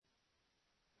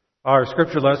Our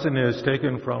scripture lesson is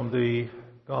taken from the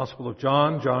Gospel of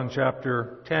John, John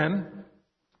chapter 10.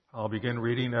 I'll begin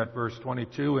reading at verse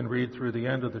 22 and read through the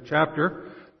end of the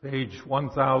chapter, page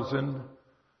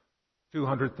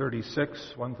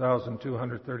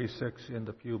 1236 in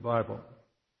the Pew Bible.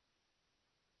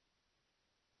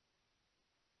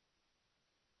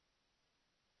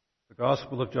 The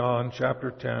Gospel of John,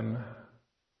 chapter 10,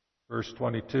 verse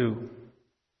 22.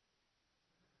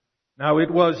 Now it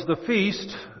was the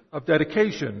feast of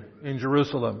dedication in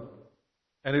Jerusalem,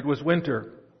 and it was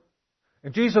winter.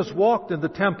 And Jesus walked in the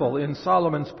temple in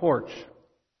Solomon's porch.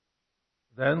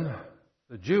 Then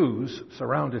the Jews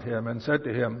surrounded him and said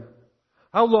to him,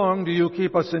 "How long do you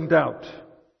keep us in doubt?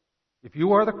 If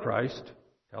you are the Christ,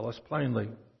 tell us plainly."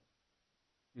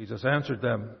 Jesus answered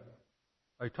them,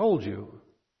 "I told you,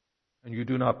 and you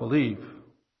do not believe.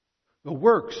 The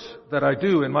works that I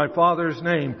do in my Father's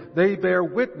name, they bear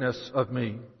witness of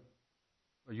me.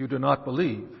 But you do not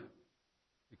believe,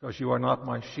 because you are not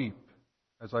my sheep.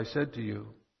 As I said to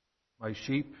you, my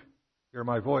sheep hear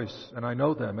my voice, and I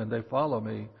know them, and they follow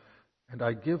me, and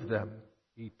I give them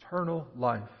eternal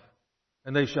life,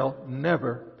 and they shall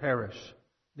never perish.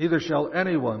 Neither shall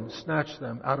anyone snatch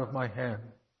them out of my hand.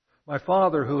 My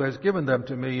Father who has given them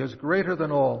to me is greater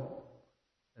than all,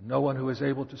 and no one who is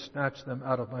able to snatch them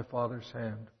out of my Father's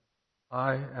hand.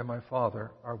 I and my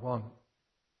Father are one."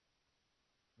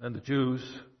 Then the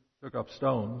Jews took up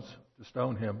stones to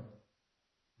stone him.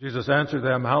 Jesus answered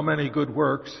them, "How many good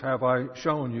works have I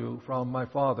shown you from my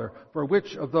Father? For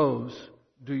which of those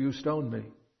do you stone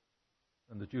me?"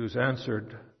 And the Jews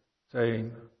answered,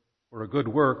 saying, "For a good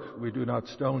work we do not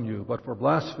stone you, but for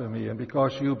blasphemy, and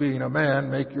because you, being a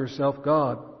man, make yourself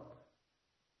God."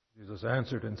 Jesus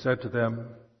answered and said to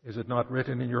them, "Is it not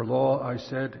written in your law, I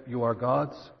said, you are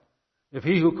gods? If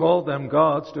he who called them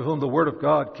gods, to whom the word of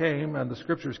God came, and the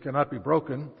scriptures cannot be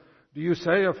broken, do you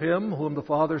say of him whom the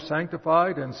Father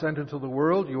sanctified and sent into the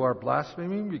world, you are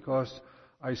blaspheming because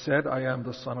I said I am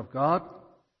the Son of God?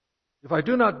 If I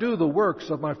do not do the works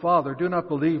of my Father, do not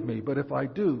believe me. But if I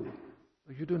do,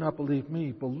 though you do not believe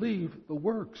me, believe the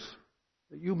works,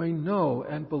 that you may know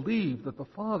and believe that the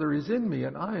Father is in me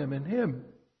and I am in him."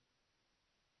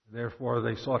 Therefore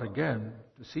they sought again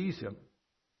to seize him,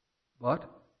 but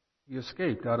he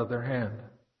escaped out of their hand.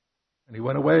 And he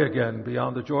went away again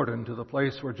beyond the Jordan to the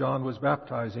place where John was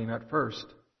baptizing at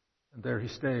first, and there he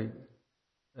stayed.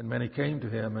 And many came to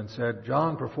him and said,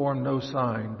 "John performed no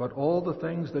sign, but all the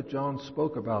things that John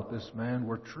spoke about this man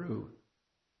were true."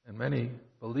 And many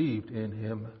believed in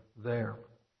him there.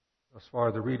 Thus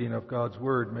far the reading of God's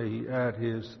Word. May He add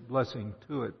His blessing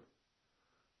to it.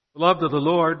 Beloved of the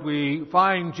Lord, we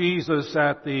find Jesus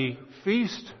at the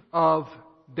Feast of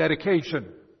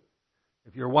Dedication.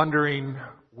 If you're wondering,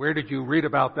 where did you read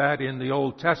about that in the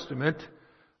Old Testament?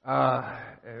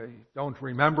 Don't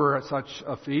remember such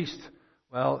a feast?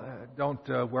 Well, don't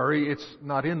worry. It's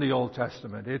not in the Old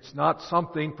Testament. It's not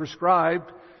something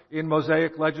prescribed in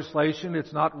Mosaic legislation.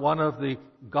 It's not one of the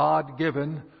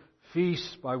God-given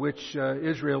feasts by which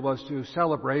Israel was to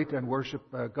celebrate and worship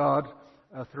God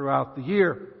throughout the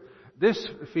year. This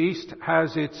feast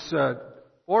has its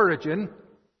origin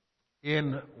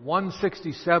in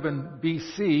 167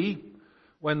 BC,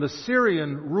 when the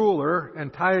Syrian ruler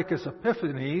Antiochus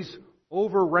Epiphanes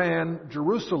overran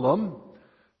Jerusalem,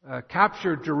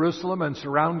 captured Jerusalem and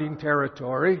surrounding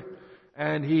territory,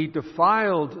 and he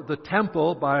defiled the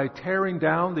temple by tearing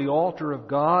down the altar of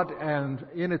God and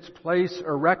in its place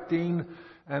erecting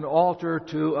an altar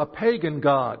to a pagan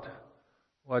god,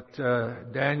 what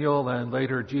Daniel and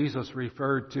later Jesus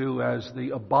referred to as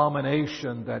the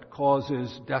abomination that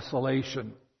causes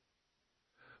desolation.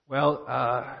 Well,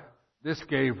 this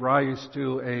gave rise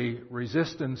to a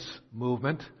resistance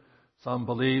movement. Some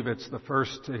believe it's the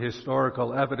first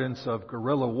historical evidence of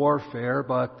guerrilla warfare,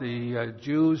 but the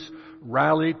Jews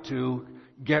rallied to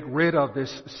get rid of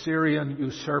this Syrian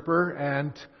usurper,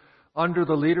 and under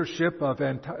the leadership of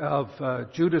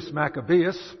Judas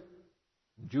Maccabeus,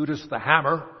 Judas the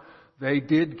Hammer, they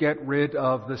did get rid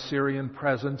of the Syrian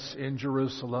presence in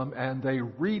Jerusalem, and they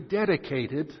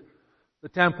rededicated the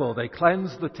temple. They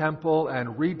cleansed the temple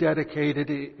and rededicated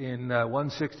it in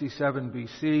 167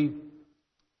 BC,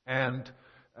 and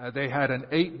they had an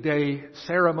 8-day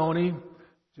ceremony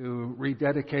to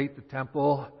rededicate the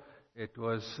temple. It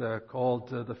was called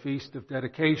the Feast of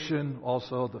Dedication,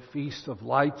 also the Feast of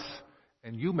Lights,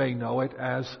 and you may know it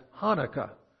as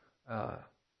Hanukkah.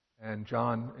 And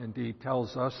John indeed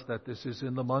tells us that this is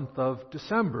in the month of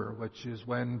December, which is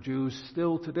when Jews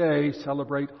still today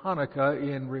celebrate Hanukkah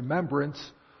in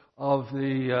remembrance of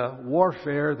the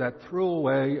warfare that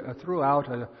threw out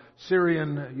a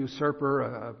Syrian usurper,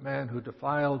 a man who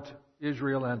defiled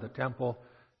Israel and the temple,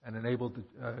 and enabled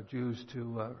the Jews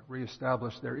to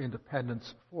reestablish their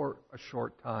independence for a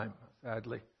short time,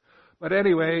 sadly. But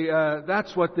anyway,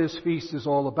 that's what this feast is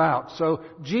all about. So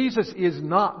Jesus is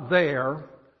not there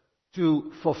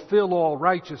to fulfill all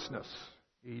righteousness.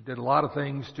 He did a lot of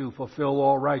things to fulfill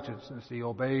all righteousness. He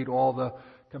obeyed all the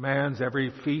commands.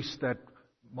 Every feast that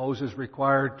Moses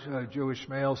required Jewish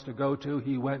males to go to,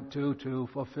 he went to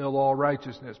fulfill all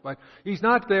righteousness. But he's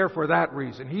not there for that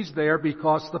reason. He's there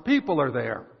because the people are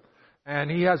there. And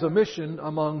he has a mission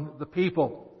among the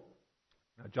people.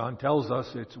 Now, John tells us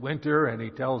it's winter, and he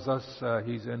tells us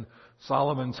he's in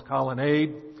Solomon's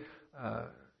colonnade.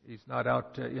 He's not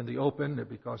out in the open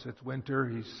because it's winter.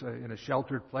 He's in a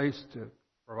sheltered place to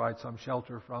provide some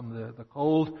shelter from the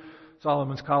cold.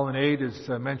 Solomon's colonnade is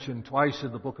mentioned twice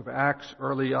in the book of Acts.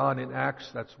 Early on in Acts,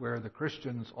 that's where the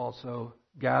Christians also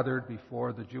gathered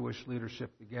before the Jewish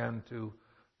leadership began to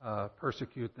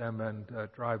persecute them and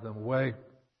drive them away.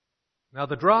 Now,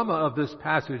 the drama of this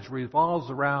passage revolves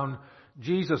around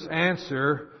Jesus'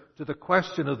 answer to the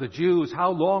question of the Jews,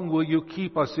 how long will you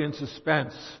keep us in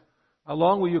suspense? How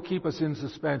long will you keep us in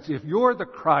suspense? If you're the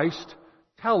Christ,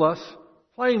 tell us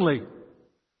plainly.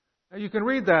 Now, you can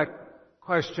read that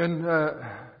question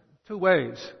two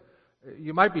ways.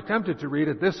 You might be tempted to read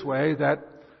it this way, that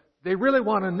they really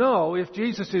want to know if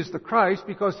Jesus is the Christ,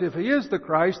 because if He is the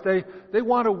Christ, they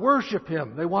want to worship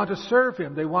Him. They want to serve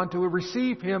Him. They want to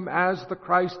receive Him as the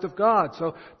Christ of God.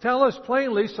 So tell us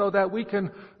plainly so that we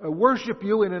can worship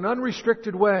You in an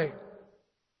unrestricted way.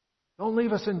 Don't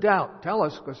leave us in doubt. Tell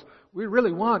us, because we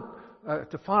really want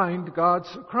to find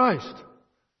God's Christ.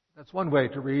 That's one way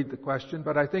to read the question,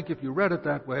 but I think if you read it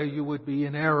that way, you would be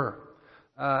in error.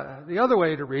 The other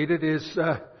way to read it is,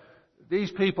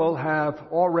 these people have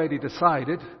already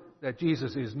decided that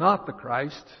Jesus is not the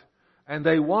Christ, and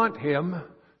they want Him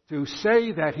to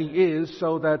say that He is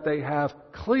so that they have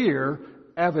clear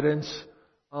evidence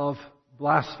of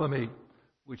blasphemy,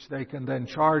 which they can then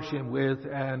charge Him with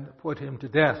and put Him to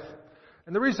death.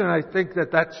 And the reason I think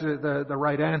that that's the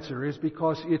right answer is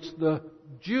because it's the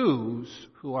Jews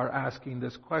who are asking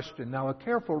this question. Now, a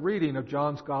careful reading of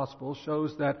John's Gospel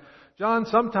shows that John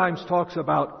sometimes talks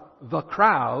about the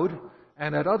crowd,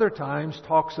 and at other times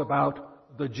talks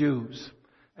about the Jews.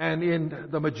 And in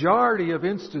the majority of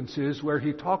instances where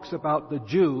he talks about the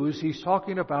Jews, he's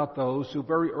talking about those who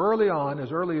very early on,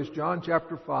 as early as John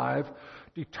chapter 5,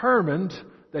 determined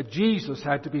that Jesus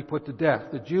had to be put to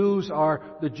death. The Jews are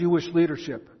the Jewish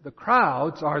leadership. The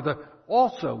crowds are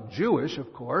also Jewish,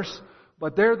 of course,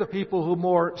 but they're the people who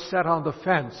more sat on the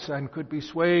fence and could be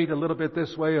swayed a little bit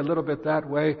this way, a little bit that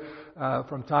way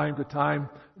from time to time.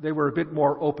 They were a bit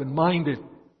more open-minded.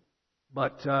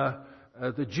 But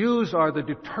the Jews are the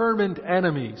determined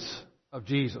enemies of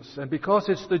Jesus. And because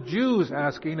it's the Jews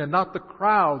asking and not the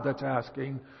crowd that's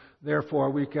asking,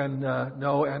 therefore we can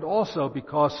know. And also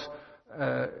because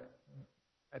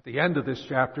at the end of this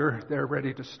chapter, they're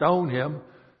ready to stone Him.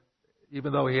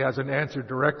 Even though He hasn't answered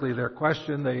directly their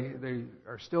question, they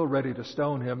are still ready to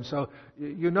stone Him. So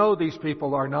you know these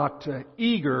people are not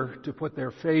eager to put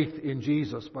their faith in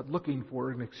Jesus, but looking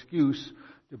for an excuse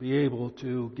to be able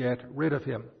to get rid of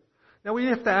Him. Now we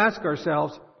have to ask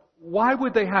ourselves, why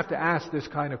would they have to ask this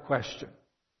kind of question?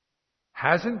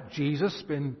 Hasn't Jesus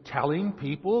been telling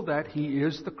people that He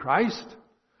is the Christ?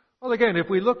 Well, again, if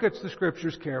we look at the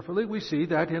Scriptures carefully, we see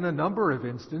that in a number of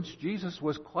instances, Jesus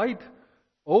was quite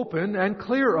open and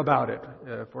clear about it.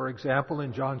 For example,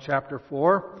 in John chapter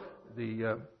 4,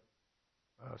 the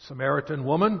Samaritan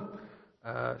woman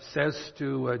says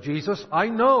to Jesus, I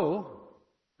know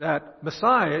that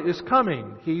Messiah is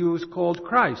coming, He who is called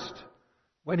Christ.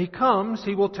 When He comes,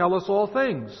 He will tell us all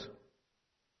things.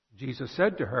 Jesus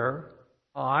said to her,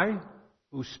 I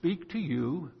who speak to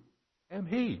you am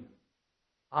He.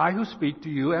 I who speak to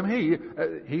you am He.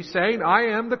 He's saying,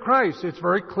 I am the Christ. It's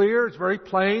very clear, it's very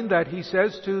plain that He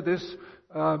says to this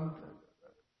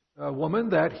woman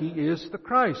that He is the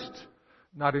Christ.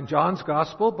 Not in John's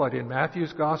Gospel, but in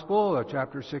Matthew's Gospel,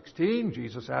 chapter 16,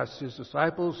 Jesus asks His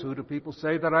disciples, who do people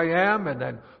say that I am? And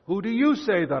then, who do you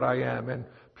say that I am? And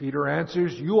Peter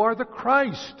answers, you are the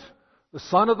Christ, the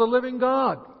Son of the living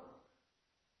God.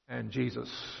 And Jesus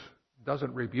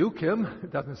doesn't rebuke him.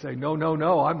 It doesn't say, no,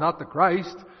 I'm not the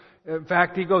Christ. In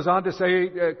fact, He goes on to say,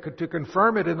 to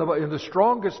confirm it in the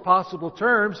strongest possible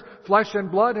terms, flesh and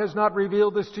blood has not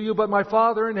revealed this to you, but my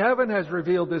Father in heaven has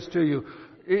revealed this to you.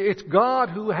 It's God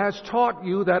who has taught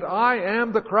you that I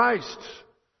am the Christ.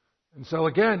 And so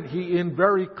again, He in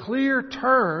very clear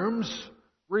terms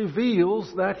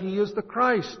reveals that he is the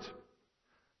Christ.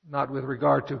 Not with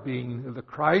regard to being the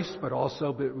Christ, but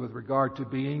also with regard to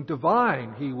being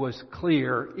divine. He was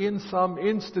clear in some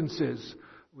instances.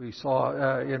 We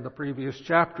saw in the previous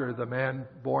chapter the man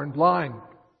born blind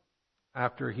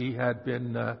after he had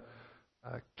been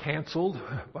canceled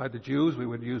by the Jews. We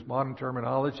would use modern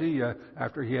terminology.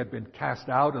 After he had been cast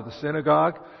out of the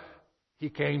synagogue, he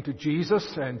came to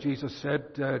Jesus, and Jesus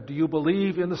said, "Do you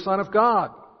believe in the Son of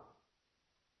God?"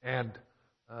 And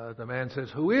the man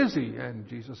says, "Who is he?" And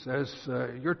Jesus says,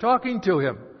 "You're talking to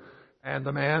him." And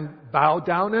the man bowed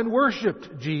down and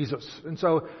worshipped Jesus. And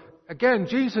so, again,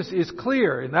 Jesus is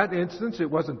clear. In that instance,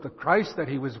 it wasn't the Christ that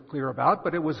he was clear about,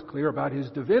 but it was clear about his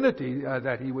divinity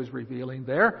that he was revealing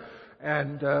there.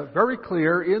 And very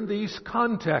clear in these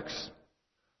contexts.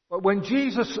 But when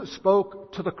Jesus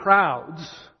spoke to the crowds,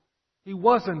 he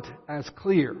wasn't as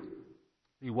clear.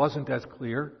 He wasn't as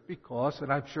clear because,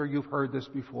 and I'm sure you've heard this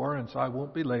before, and so I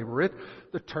won't belabor it,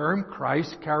 the term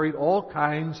Christ carried all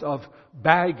kinds of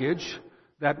baggage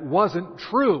that wasn't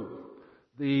true.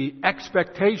 The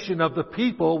expectation of the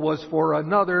people was for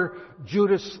another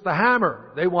Judas the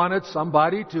Hammer. They wanted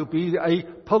somebody to be a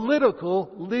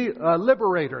political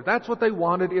liberator. That's what they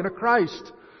wanted in a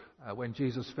Christ. When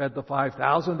Jesus fed the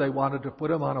 5,000, they wanted to put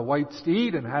him on a white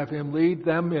steed and have him lead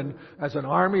them as an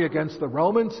army against the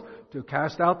Romans to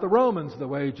cast out the Romans, the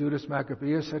way Judas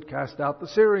Maccabeus had cast out the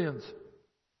Syrians.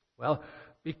 Well,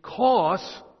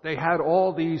 because they had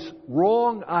all these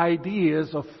wrong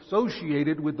ideas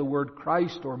associated with the word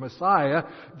Christ or Messiah,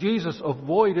 Jesus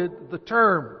avoided the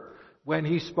term when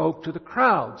he spoke to the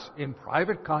crowds in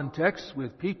private contexts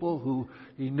with people who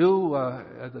he knew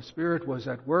the Spirit was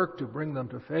at work to bring them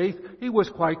to faith. He was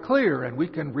quite clear, and we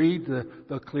can read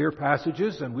the clear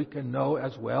passages, and we can know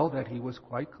as well that he was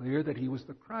quite clear that he was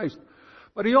the Christ.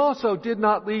 But he also did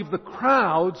not leave the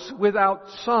crowds without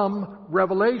some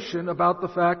revelation about the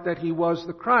fact that he was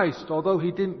the Christ. Although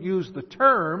he didn't use the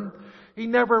term, he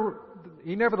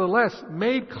nevertheless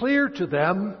made clear to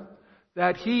them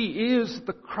that he is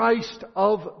the Christ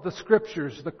of the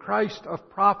Scriptures, the Christ of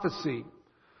prophecy.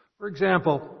 For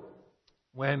example,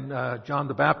 when John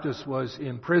the Baptist was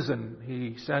in prison,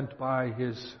 he sent by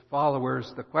his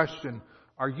followers the question,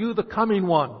 "Are you the coming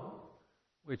one?"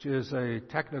 Which is a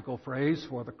technical phrase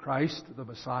for the Christ, the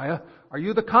Messiah. "Are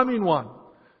you the coming one?"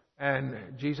 And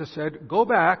Jesus said, "Go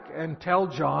back and tell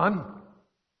John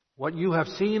what you have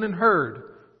seen and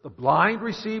heard. The blind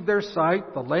receive their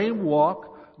sight, the lame walk,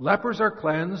 lepers are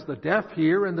cleansed, the deaf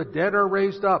hear, and the dead are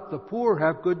raised up. The poor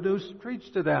have good news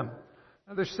preached to them."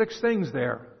 Now, there's 6 things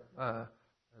there. The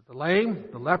lame,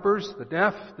 the lepers, the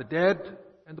deaf, the dead,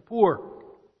 and the poor.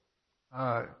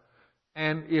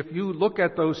 And if you look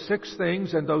at those 6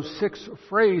 things and those 6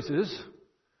 phrases,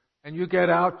 and you get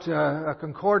out a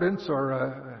concordance or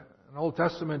an Old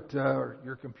Testament or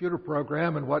your computer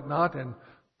program and whatnot, and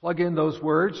plug in those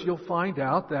words, you'll find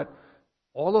out that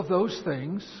all of those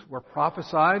things were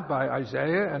prophesied by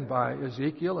Isaiah and by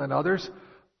Ezekiel and others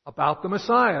about the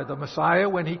Messiah. The Messiah,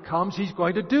 when he comes, he's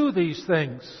going to do these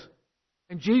things.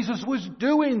 And Jesus was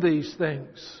doing these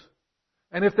things.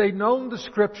 And if they'd known the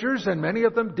Scriptures, and many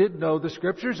of them did know the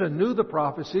Scriptures and knew the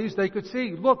prophecies, they could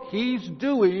see, look, he's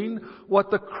doing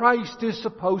what the Christ is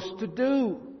supposed to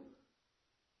do.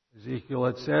 Ezekiel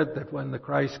had said that when the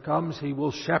Christ comes, he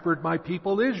will shepherd my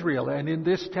people Israel. And in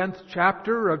this 10th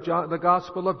chapter of the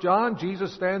Gospel of John,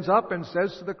 Jesus stands up and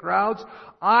says to the crowds,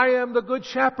 "I am the good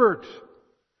shepherd."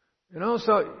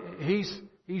 So he's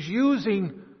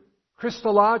using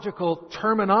Christological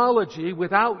terminology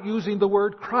without using the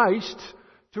word Christ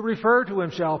to refer to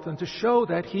himself and to show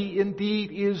that he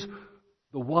indeed is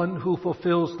the one who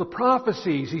fulfills the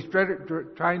prophecies. He's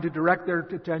trying to direct their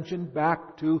attention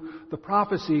back to the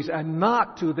prophecies and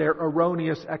not to their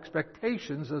erroneous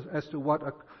expectations as to what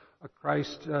a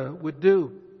Christ would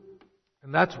do.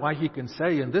 And that's why he can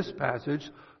say in this passage,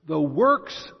 "The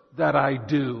works that I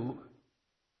do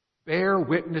bear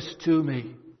witness to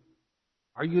me."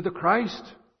 Are you the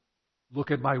Christ?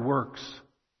 Look at my works.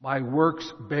 My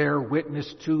works bear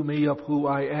witness to me of who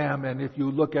I am. And if you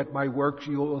look at my works,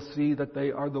 you will see that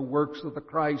they are the works of the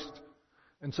Christ.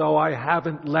 And so I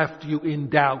haven't left you in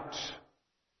doubt.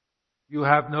 You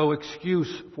have no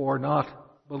excuse for not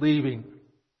believing.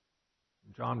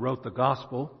 John wrote the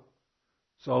Gospel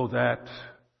so that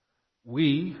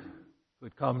we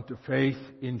could come to faith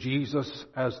in Jesus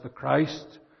as the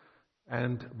Christ,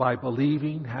 and by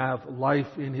believing have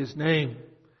life in his name.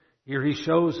 Here he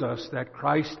shows us that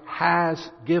Christ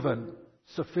has given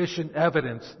sufficient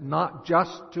evidence, not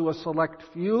just to a select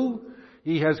few.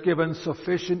 He has given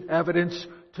sufficient evidence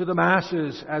to the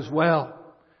masses as well.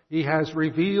 He has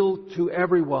revealed to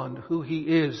everyone who He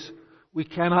is. We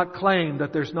cannot claim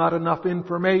that there's not enough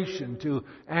information to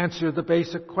answer the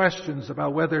basic questions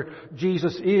about whether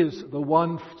Jesus is the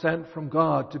one sent from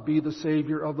God to be the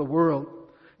Savior of the world.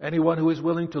 Anyone who is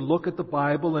willing to look at the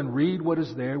Bible and read what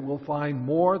is there will find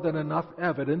more than enough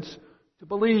evidence to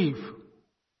believe.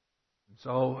 And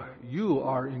so you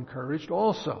are encouraged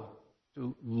also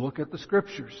to look at the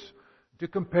Scriptures, to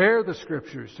compare the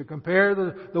Scriptures, to compare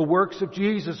the works of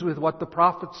Jesus with what the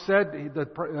prophets said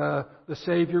that the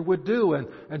Savior would do,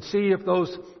 and see if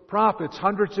those prophets,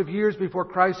 hundreds of years before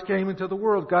Christ came into the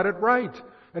world, got it right.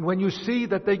 And when you see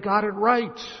that they got it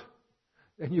right,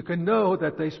 then you can know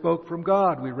that they spoke from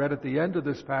God. We read at the end of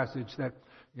this passage that,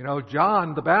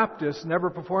 John the Baptist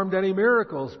never performed any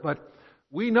miracles, but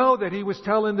we know that he was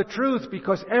telling the truth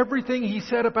because everything he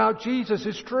said about Jesus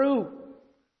is true.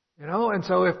 And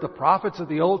so if the prophets of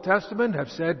the Old Testament have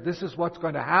said this is what's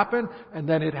going to happen, and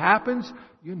then it happens,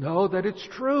 you know that it's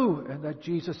true, and that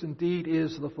Jesus indeed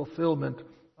is the fulfillment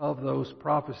of those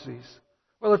prophecies.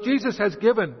 Well, if Jesus has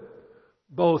given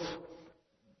both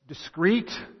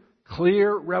discrete,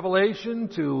 clear revelation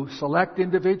to select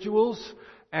individuals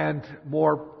and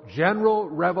more general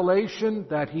revelation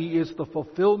that He is the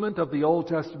fulfillment of the Old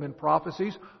Testament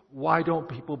prophecies, why don't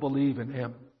people believe in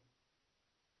Him?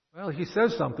 Well, He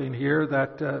says something here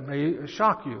that may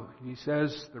shock you. He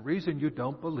says, the reason you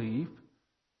don't believe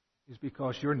is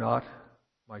because you're not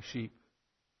my sheep.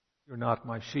 You're not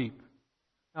my sheep.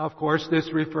 Now, of course,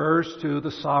 this refers to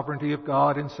the sovereignty of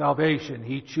God in salvation.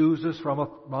 He chooses from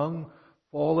among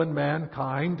fallen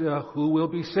mankind who will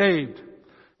be saved.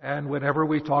 And whenever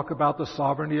we talk about the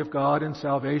sovereignty of God in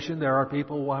salvation, there are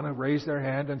people who want to raise their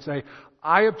hand and say,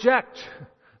 I object.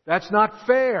 That's not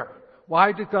fair.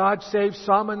 Why did God save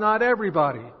some and not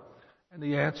everybody? And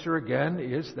the answer again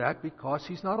is that because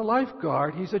He's not a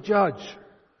lifeguard, He's a judge.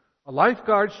 A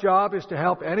lifeguard's job is to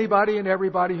help anybody and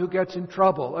everybody who gets in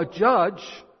trouble. A judge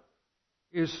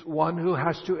is one who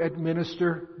has to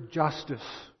administer justice.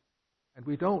 And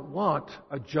we don't want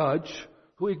a judge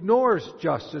who ignores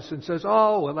justice and says,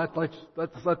 oh, well,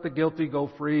 let's let the guilty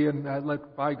go free and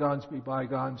let bygones be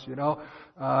bygones,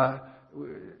 A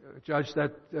judge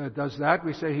that does that,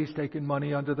 we say he's taking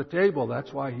money under the table.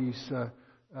 That's why he's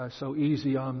so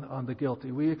easy on the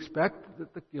guilty. We expect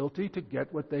the guilty to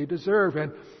get what they deserve.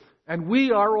 And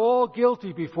we are all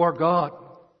guilty before God.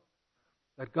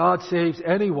 That God saves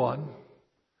anyone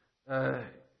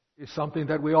is something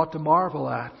that we ought to marvel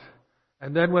at.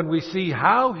 And then when we see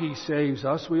how He saves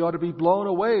us, we ought to be blown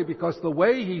away, because the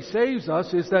way He saves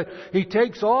us is that He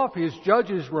takes off His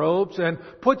judge's robes and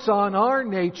puts on our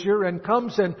nature and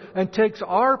comes and takes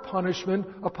our punishment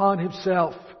upon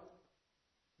Himself.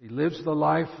 He lives the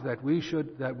life that we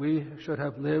should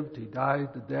have lived. He died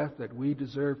the death that we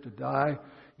deserve to die.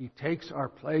 He takes our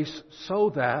place so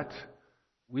that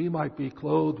we might be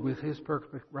clothed with His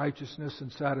perfect righteousness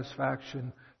and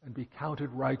satisfaction and be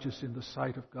counted righteous in the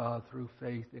sight of God through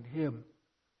faith in Him.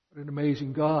 What an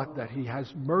amazing God that He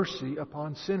has mercy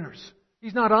upon sinners.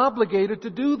 He's not obligated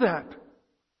to do that.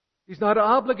 He's not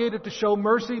obligated to show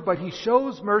mercy, but He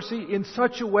shows mercy in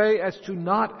such a way as to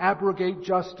not abrogate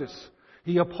justice.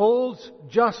 He upholds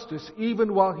justice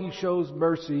even while He shows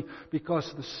mercy,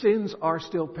 because the sins are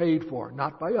still paid for,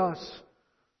 not by us,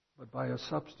 but by a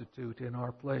substitute in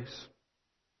our place.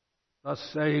 Thus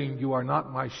saying, you are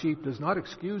not my sheep, does not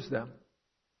excuse them.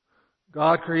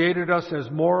 God created us as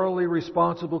morally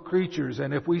responsible creatures,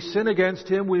 and if we sin against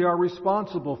Him, we are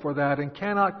responsible for that and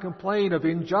cannot complain of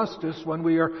injustice when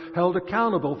we are held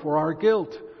accountable for our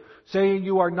guilt. Saying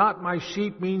you are not my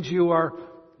sheep means you are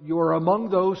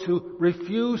among those who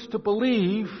refuse to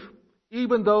believe,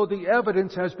 even though the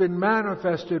evidence has been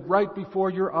manifested right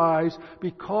before your eyes.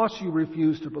 Because you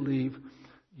refuse to believe,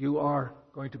 you are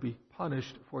going to be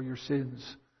punished for your sins.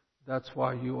 That's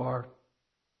why you are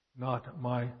not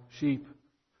my sheep.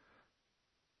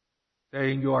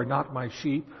 Saying you are not my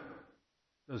sheep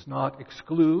does not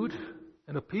exclude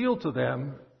and appeal to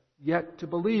them yet to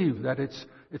believe that it's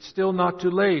still not too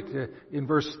late. In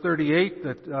verse 38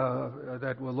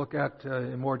 that we'll look at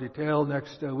in more detail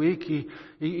next week,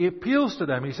 he appeals to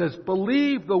them. He says,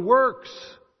 believe the works.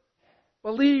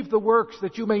 Believe the works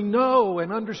that you may know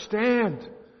and understand.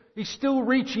 He's still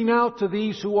reaching out to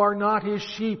these who are not His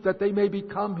sheep, that they may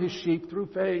become His sheep through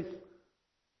faith.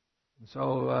 And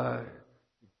so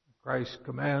Christ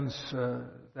commands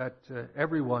that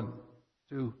everyone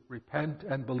to repent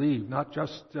and believe, not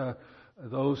just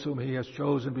those whom He has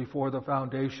chosen before the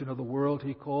foundation of the world.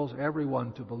 He calls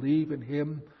everyone to believe in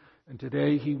Him And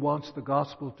today He wants the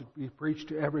gospel to be preached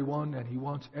to everyone, and He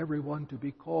wants everyone to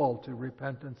be called to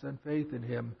repentance and faith in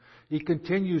Him. He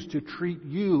continues to treat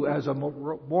you as a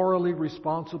morally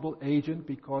responsible agent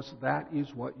because that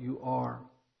is what you are.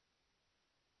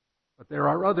 But there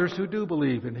are others who do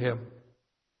believe in Him.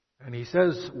 And He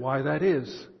says why that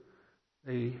is.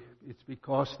 It's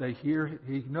because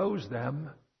He knows them,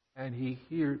 and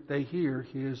they hear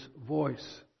His voice.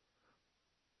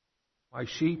 My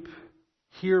sheep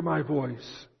hear my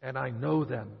voice, and I know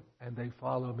them, and they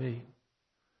follow me.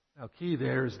 Now, key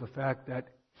there is the fact that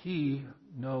He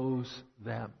knows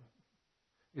them.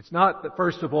 It's not that,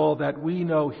 first of all, that we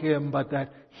know Him, but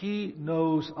that He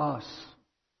knows us.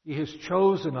 He has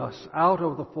chosen us out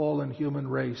of the fallen human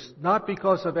race, not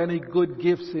because of any good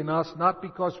gifts in us, not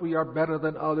because we are better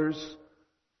than others.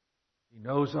 He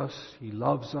knows us, He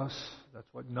loves us. That's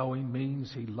what knowing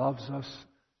means. He loves us,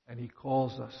 and He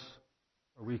calls us.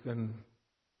 Or we can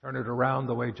turn it around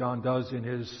the way John does in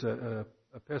his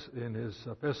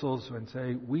epistles and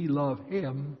say, we love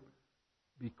Him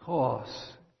because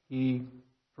He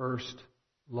first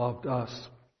loved us.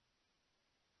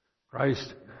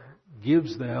 Christ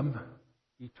gives them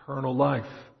eternal life.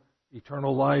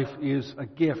 Eternal life is a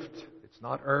gift. It's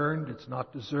not earned, it's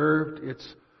not deserved, it's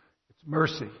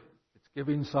mercy. It's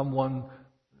giving someone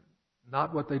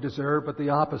not what they deserve, but the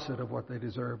opposite of what they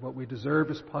deserve. What we deserve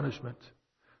is punishment.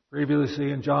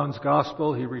 Previously in John's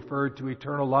Gospel, he referred to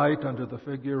eternal life under the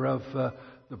figure of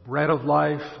the bread of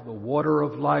life, the water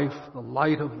of life, the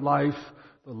light of life,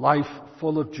 the life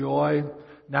full of joy.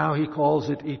 Now he calls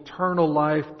it eternal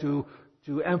life to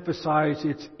emphasize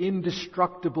its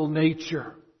indestructible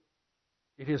nature.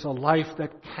 It is a life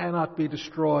that cannot be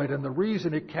destroyed, and the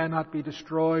reason it cannot be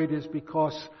destroyed is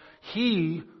because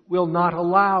He will not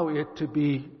allow it to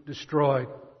be destroyed.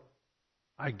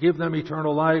 I give them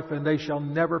eternal life, and they shall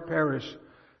never perish.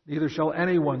 Neither shall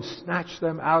anyone snatch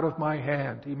them out of my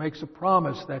hand. He makes a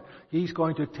promise that He's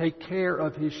going to take care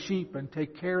of His sheep and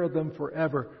take care of them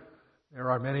forever.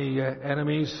 There are many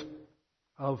enemies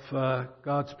of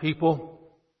God's people.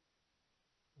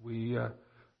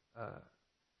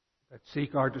 That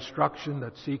seek our destruction,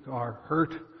 that seek our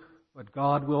hurt, but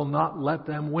God will not let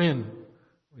them win.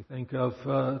 We think of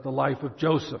the life of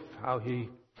Joseph, how he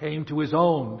came to his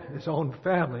own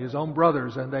family, his own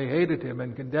brothers, and they hated him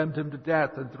and condemned him to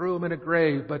death and threw him in a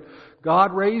grave. But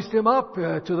God raised him up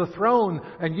to the throne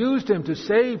and used him to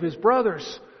save his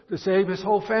brothers, to save his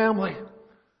whole family.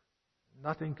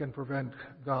 Nothing can prevent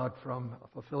God from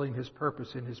fulfilling His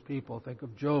purpose in His people. Think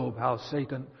of Job, how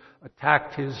Satan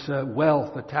attacked his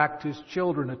wealth, attacked his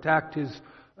children, attacked his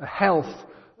health,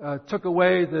 took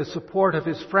away the support of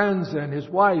his friends and his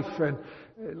wife, and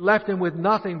left him with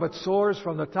nothing but sores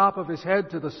from the top of his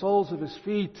head to the soles of his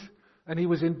feet. And he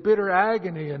was in bitter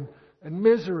agony and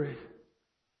misery.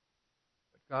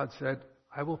 But God said,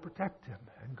 I will protect him.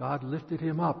 And God lifted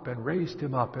him up and raised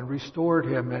him up and restored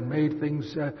him and made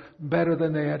things better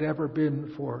than they had ever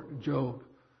been for Job.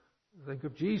 Think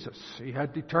of Jesus. He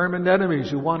had determined enemies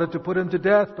who wanted to put him to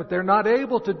death, but they're not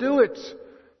able to do it.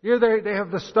 Here they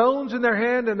have the stones in their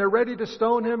hand and they're ready to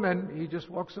stone him, and he just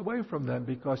walks away from them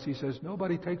because he says,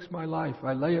 nobody takes my life.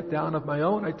 I lay it down of my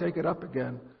own, I take it up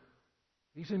again.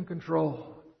 He's in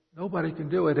control. Nobody can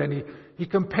do it. And he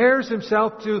compares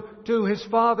himself to his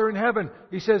Father in heaven.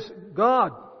 He says,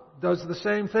 God does the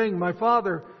same thing. My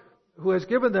Father, who has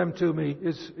given them to me,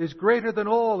 is greater than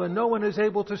all, and no one is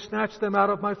able to snatch them out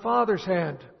of my Father's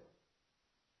hand.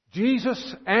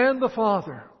 Jesus and the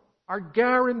Father are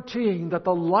guaranteeing that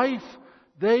the life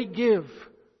they give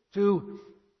to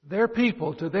their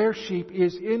people, to their sheep,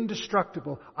 is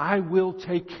indestructible. I will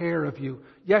take care of you.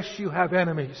 Yes, you have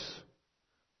enemies.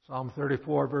 Psalm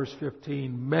 34, verse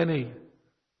 15,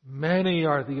 many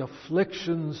are the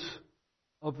afflictions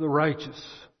of the righteous,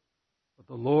 but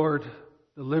the Lord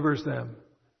delivers them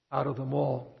out of them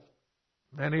all.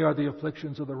 Many are the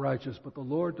afflictions of the righteous, but the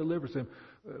Lord delivers them.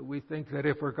 We think that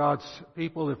if we're God's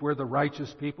people, if we're the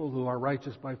righteous people who are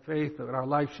righteous by faith, that our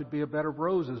life should be a bed of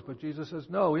roses. But Jesus says,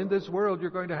 no, in this world you're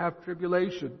going to have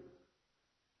tribulation.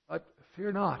 But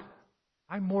fear not,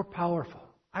 I'm more powerful.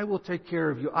 I will take care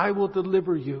of you. I will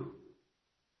deliver you.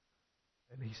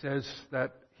 And He says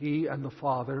that He and the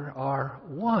Father are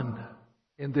one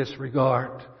in this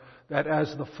regard. That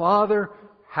as the Father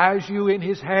has you in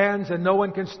His hands and no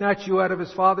one can snatch you out of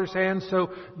His Father's hands,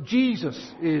 so Jesus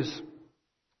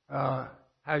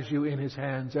has you in His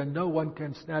hands and no one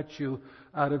can snatch you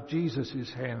out of Jesus'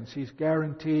 hands. He's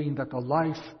guaranteeing that the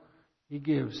life He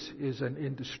gives is an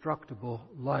indestructible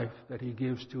life that He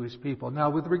gives to His people. Now,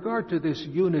 with regard to this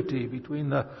unity between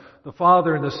the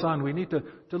Father and the Son, we need to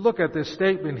look at this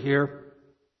statement here.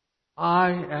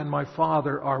 I and my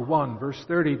Father are one. Verse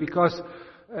 30, because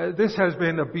this has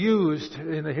been abused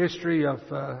in the history of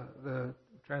the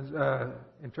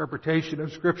interpretation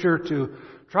of Scripture to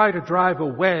try to drive a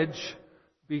wedge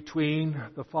between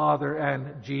the Father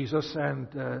and Jesus and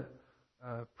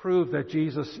prove that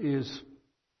Jesus is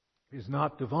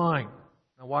not divine.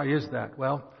 Now, why is that?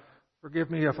 Well,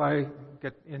 forgive me if I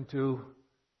get into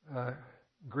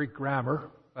Greek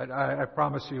grammar, but I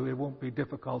promise you it won't be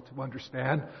difficult to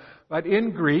understand. But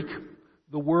in Greek,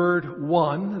 the word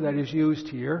one that is used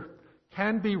here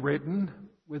can be written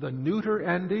with a neuter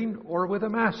ending or with a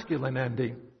masculine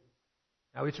ending.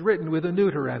 Now, it's written with a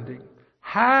neuter ending.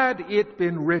 Had it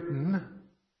been written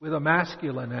with a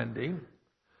masculine ending,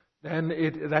 then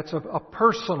that's a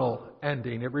personal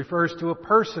ending. It refers to a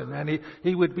person, and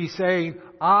he would be saying,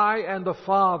 I and the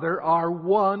Father are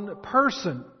one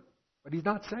person. But he's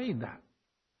not saying that.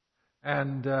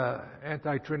 And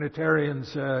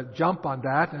anti-Trinitarians jump on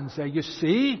that and say, you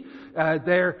see,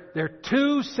 they're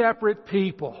two separate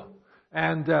people.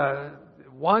 And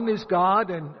one is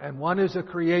God and one is a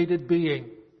created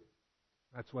being.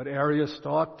 That's what Arius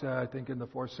taught, I think, in the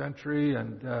 4th century.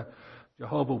 And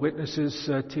Jehovah's Witnesses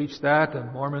teach that,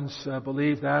 and Mormons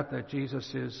believe that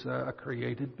Jesus is a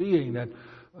created being. And,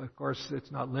 of course,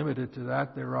 it's not limited to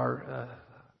that. There are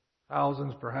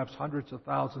thousands, perhaps hundreds of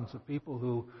thousands of people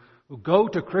who go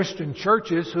to Christian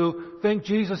churches who think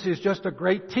Jesus is just a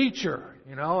great teacher,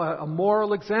 a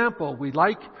moral example. We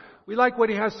like what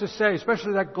he has to say,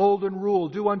 especially that golden rule,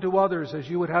 do unto others as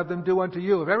you would have them do unto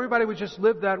you. If everybody would just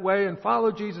live that way and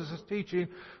follow Jesus' teaching,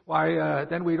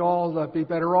 then we'd all be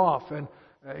better off. And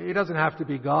he doesn't have to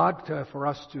be God for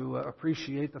us to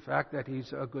appreciate the fact that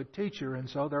he's a good teacher. And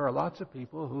so there are lots of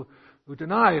people who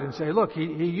deny it and say, look, he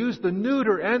used the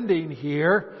neuter ending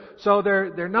here, so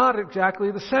they're not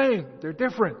exactly the same. They're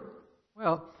different.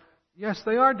 Well, yes,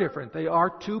 they are different. They are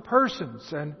two persons.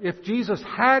 And if Jesus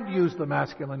had used the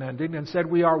masculine ending and said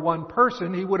we are one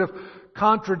person, he would have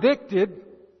contradicted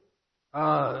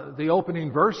the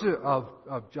opening verse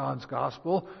of John's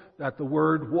Gospel, that the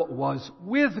Word was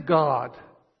with God.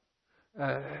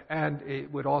 And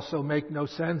it would also make no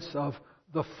sense of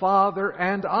the Father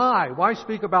and I. Why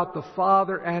speak about the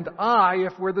Father and I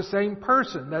if we're the same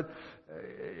person? That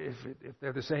if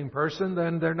they're the same person,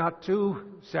 then they're not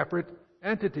two separate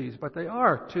entities, but they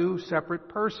are two separate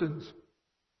persons.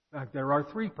 In fact, there are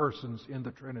three persons in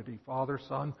the Trinity, Father,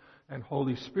 Son, and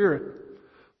Holy Spirit.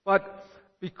 But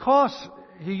because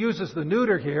he uses the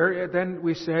neuter here, then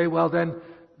we say, well, then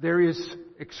there is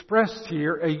expressed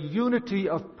here a unity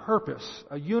of purpose,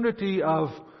 a unity of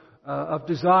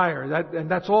desire. And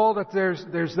that's all that there's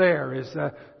there is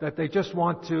that they just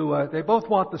want to. They both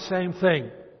want the same thing,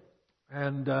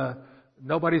 and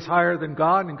nobody's higher than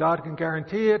God, and God can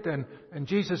guarantee it. And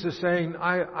Jesus is saying,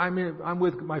 I'm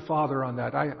with my Father on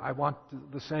that. I want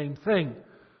the same thing.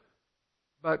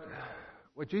 But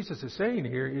what Jesus is saying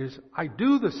here is, I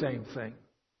do the same thing.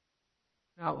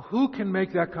 Now, who can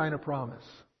make that kind of promise?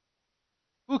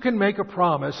 Who can make a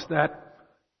promise that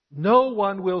no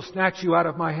one will snatch you out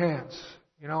of my hands?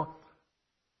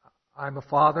 I'm a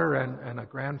father and a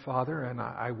grandfather, and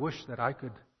I wish that I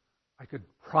could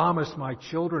promise my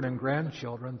children and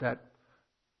grandchildren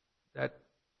that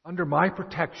under my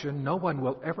protection, no one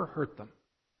will ever hurt them.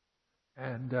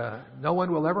 And no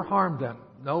one will ever harm them.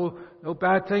 No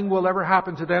bad thing will ever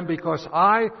happen to them, because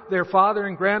I, their father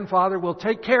and grandfather, will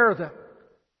take care of them.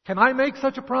 Can I make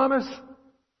such a promise?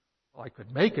 Well, I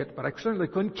could make it, but I certainly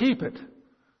couldn't keep it.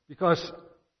 Because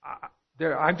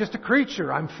I'm just a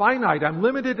creature. I'm finite. I'm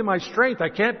limited in my strength. I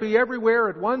can't be everywhere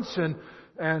at once.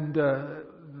 And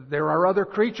there are other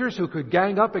creatures who could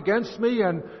gang up against me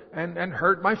and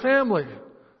hurt my family.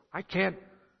 I can't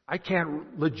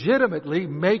legitimately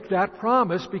make that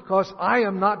promise, because I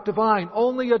am not divine.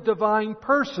 Only a divine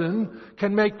person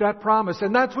can make that promise.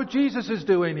 And that's what Jesus is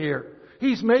doing here.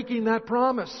 He's making that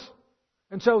promise.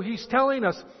 And so he's telling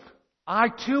us, I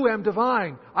too am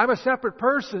divine. I'm a separate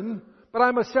person, but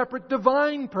I'm a separate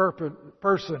divine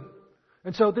person.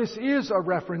 And so this is a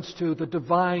reference to the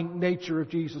divine nature of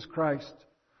Jesus Christ.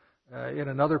 In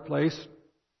another place,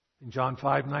 in John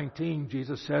 5:19,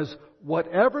 Jesus says,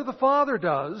 whatever the Father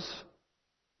does,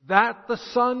 that the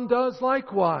Son does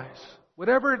likewise.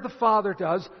 Whatever the Father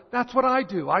does, that's what I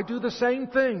do. I do the same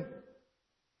thing.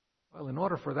 Well, in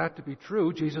order for that to be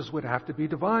true, Jesus would have to be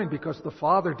divine, because the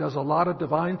Father does a lot of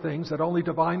divine things that only a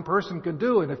divine person can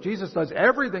do. And if Jesus does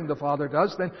everything the Father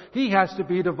does, then he has to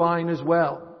be divine as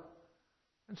well.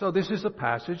 And so this is a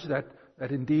passage that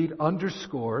indeed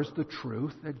underscores the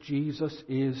truth that Jesus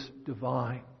is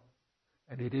divine.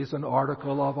 And it is an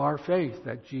article of our faith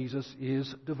that Jesus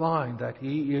is divine, that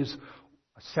He is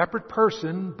a separate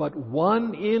person, but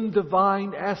one in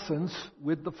divine essence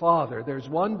with the Father. There's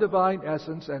one divine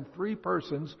essence and three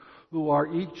persons who are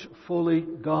each fully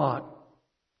God.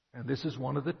 And this is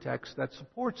one of the texts that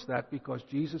supports that, because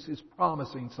Jesus is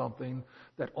promising something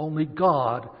that only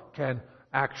God can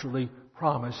actually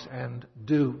promise and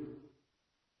do.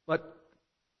 But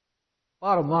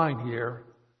bottom line here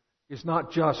is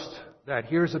not just that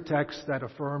here's a text that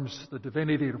affirms the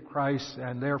divinity of Christ,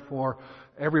 and therefore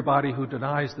everybody who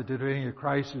denies the divinity of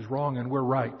Christ is wrong and we're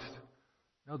right.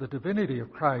 No, the divinity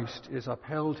of Christ is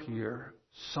upheld here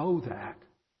so that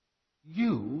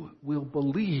you will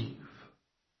believe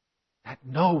that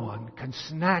no one can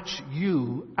snatch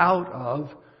you out of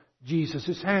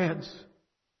Jesus' hands.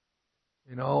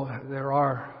 You know, there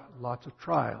are lots of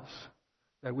trials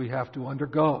that we have to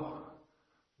undergo.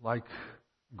 Like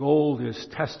gold is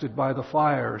tested by the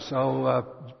fire. So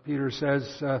Peter says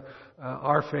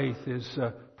our faith is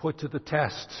put to the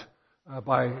test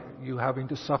by you having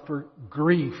to suffer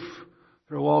grief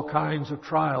through all kinds of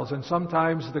trials. And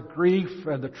sometimes the grief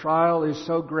and the trial is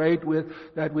so great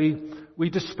that we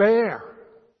despair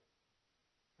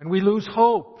and we lose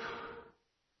hope.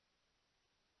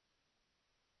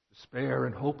 Despair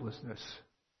and hopelessness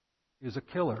is a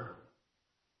killer.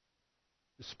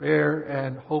 Despair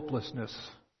and hopelessness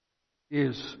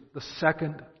is the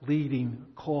second leading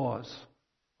cause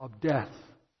of death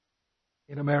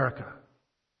in America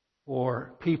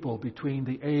for people between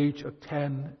the age of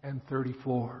 10 and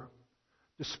 34.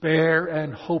 Despair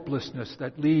and hopelessness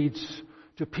that leads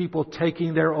to people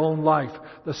taking their own life.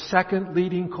 The second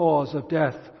leading cause of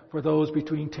death for those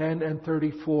between 10 and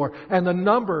 34. And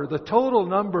the total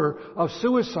number of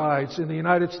suicides in the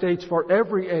United States for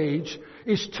every age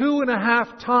is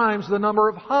 2.5 times the number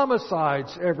of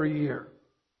homicides every year.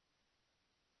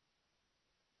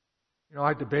 You know,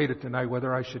 I debated tonight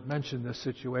whether I should mention this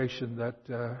situation that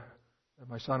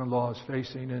my son-in-law is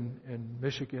facing in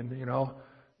Michigan. You know,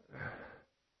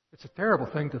 it's a terrible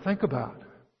thing to think about.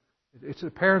 It's a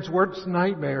parent's worst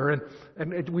nightmare,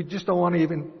 and we just don't want to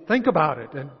even think about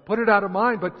it and put it out of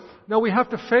mind. But no, we have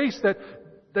to face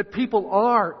that people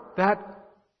are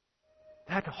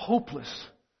that hopeless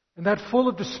and that full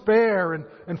of despair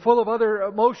and full of other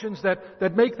emotions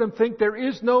that make them think there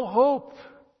is no hope.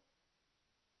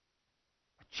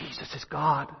 But Jesus is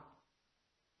God,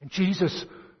 and Jesus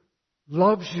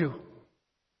loves you.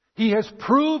 He has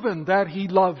proven that He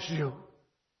loves you.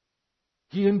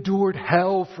 He endured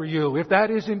hell for you. If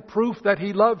that isn't proof that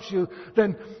He loves you,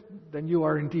 then you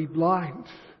are indeed blind.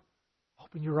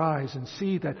 Open your eyes and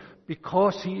see that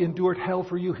because He endured hell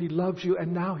for you, He loves you,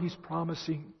 and now He's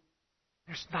promising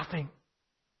there's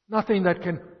nothing that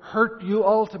can hurt you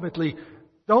ultimately.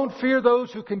 Don't fear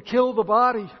those who can kill the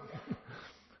body.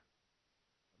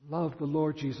 Love the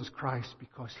Lord Jesus Christ,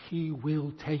 because He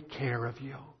will take care of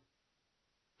you.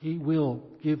 He will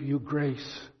give you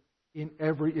grace in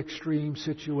every extreme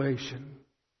situation.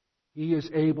 He is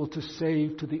able to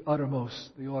save to the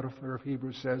uttermost. The author of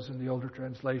Hebrews says in the older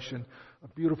translation, a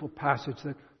beautiful passage,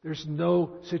 that there's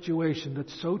no situation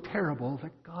that's so terrible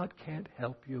that God can't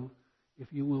help you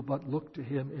if you will but look to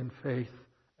Him in faith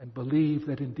and believe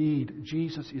that indeed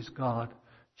Jesus is God,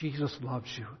 Jesus loves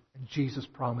you, and Jesus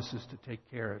promises to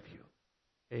take care of you.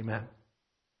 Amen.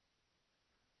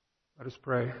 Let us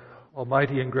pray.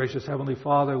 Almighty and gracious Heavenly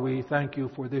Father, we thank You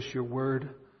for this, Your word.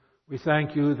 We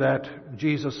thank You that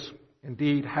Jesus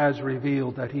indeed has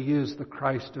revealed that He is the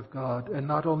Christ of God. And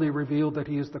not only revealed that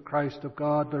He is the Christ of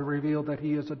God, but revealed that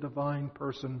He is a divine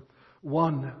person,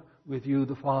 one with You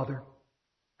the Father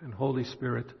and Holy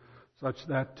Spirit, such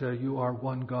that You are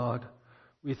one God.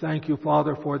 We thank You,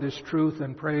 Father, for this truth,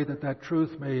 and pray that that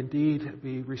truth may indeed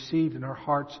be received in our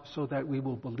hearts, so that we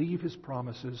will believe His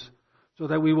promises, so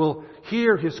that we will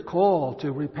hear His call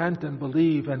to repent and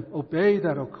believe, and obey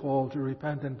that call to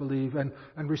repent and believe, and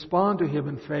respond to Him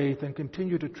in faith, and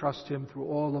continue to trust Him through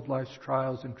all of life's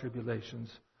trials and tribulations.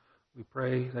 We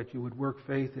pray that You would work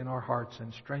faith in our hearts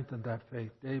and strengthen that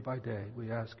faith day by day.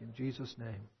 We ask in Jesus'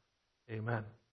 name. Amen.